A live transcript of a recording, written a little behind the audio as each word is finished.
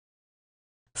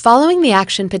Following the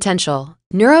action potential,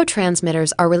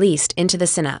 neurotransmitters are released into the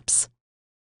synapse.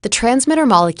 The transmitter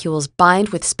molecules bind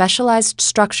with specialized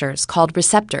structures called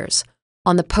receptors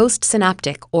on the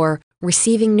postsynaptic or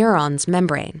receiving neuron's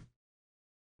membrane.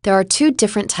 There are two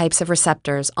different types of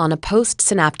receptors on a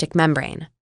postsynaptic membrane: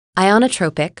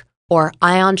 ionotropic, or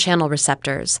ion channel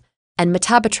receptors, and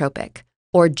metabotropic,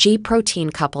 or G-protein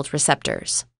coupled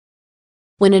receptors.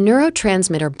 When a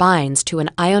neurotransmitter binds to an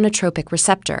ionotropic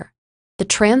receptor, the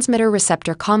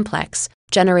transmitter-receptor complex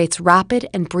generates rapid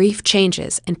and brief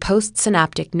changes in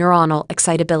postsynaptic neuronal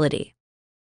excitability.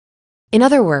 In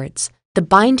other words, the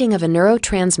binding of a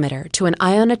neurotransmitter to an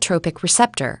ionotropic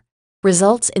receptor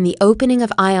results in the opening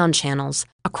of ion channels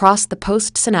across the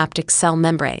postsynaptic cell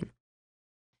membrane.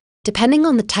 Depending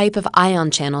on the type of ion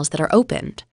channels that are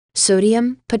opened,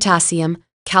 sodium, potassium,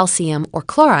 calcium, or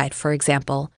chloride, for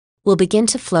example, will begin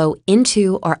to flow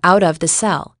into or out of the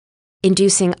cell,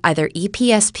 inducing either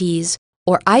EPSPs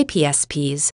or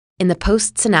IPSPs in the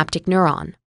postsynaptic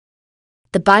neuron.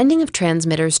 The binding of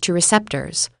transmitters to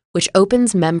receptors, which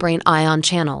opens membrane ion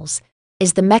channels,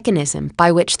 is the mechanism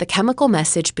by which the chemical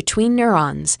message between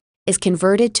neurons is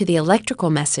converted to the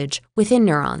electrical message within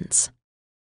neurons.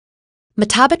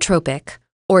 Metabotropic,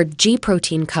 or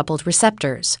G-protein coupled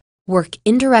receptors, work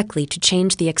indirectly to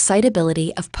change the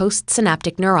excitability of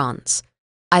postsynaptic neurons,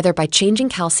 either by changing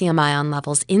calcium ion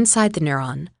levels inside the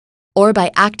neuron or by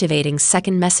activating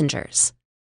second messengers.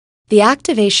 The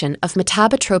activation of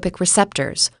metabotropic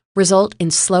receptors result in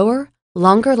slower,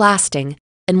 longer-lasting,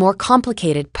 and more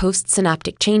complicated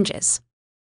postsynaptic changes.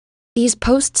 These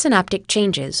postsynaptic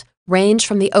changes range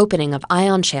from the opening of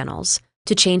ion channels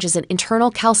to changes in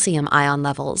internal calcium ion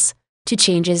levels to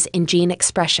changes in gene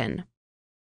expression.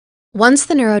 Once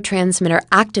the neurotransmitter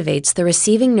activates the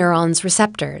receiving neuron's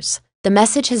receptors, the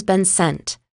message has been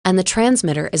sent, and the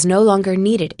transmitter is no longer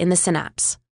needed in the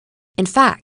synapse. In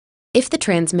fact, if the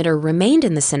transmitter remained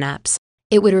in the synapse,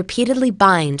 it would repeatedly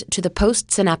bind to the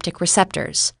postsynaptic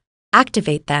receptors,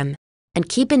 activate them, and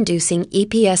keep inducing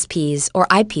EPSPs or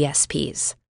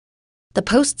IPSPs. The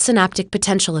postsynaptic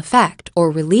potential effect, or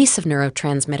release of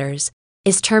neurotransmitters,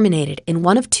 is terminated in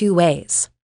one of two ways.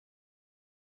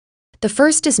 The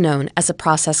first is known as a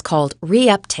process called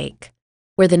reuptake,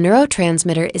 where the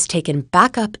neurotransmitter is taken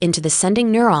back up into the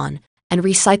sending neuron and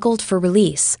recycled for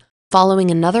release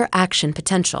following another action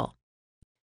potential.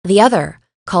 The other,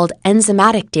 called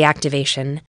enzymatic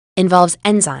deactivation, involves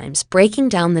enzymes breaking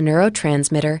down the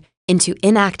neurotransmitter into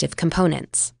inactive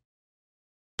components.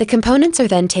 The components are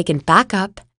then taken back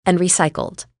up and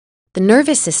recycled. The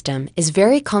nervous system is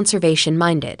very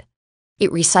conservation-minded.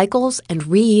 It recycles and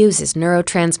reuses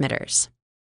neurotransmitters.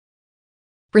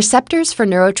 Receptors for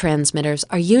neurotransmitters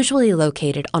are usually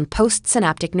located on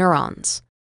postsynaptic neurons,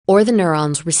 or the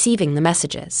neurons receiving the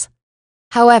messages.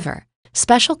 However,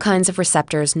 special kinds of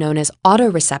receptors known as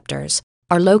autoreceptors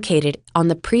are located on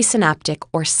the presynaptic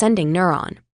or sending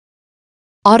neuron.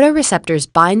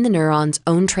 Autoreceptors bind the neuron's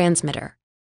own transmitter,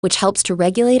 which helps to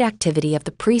regulate activity of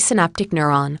the presynaptic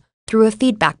neuron through a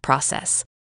feedback process,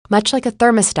 much like a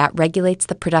thermostat regulates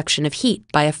the production of heat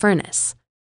by a furnace.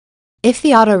 If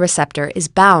the autoreceptor is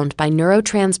bound by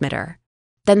neurotransmitter,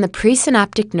 then the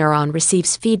presynaptic neuron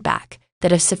receives feedback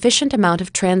that a sufficient amount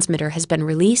of transmitter has been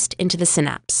released into the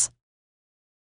synapse.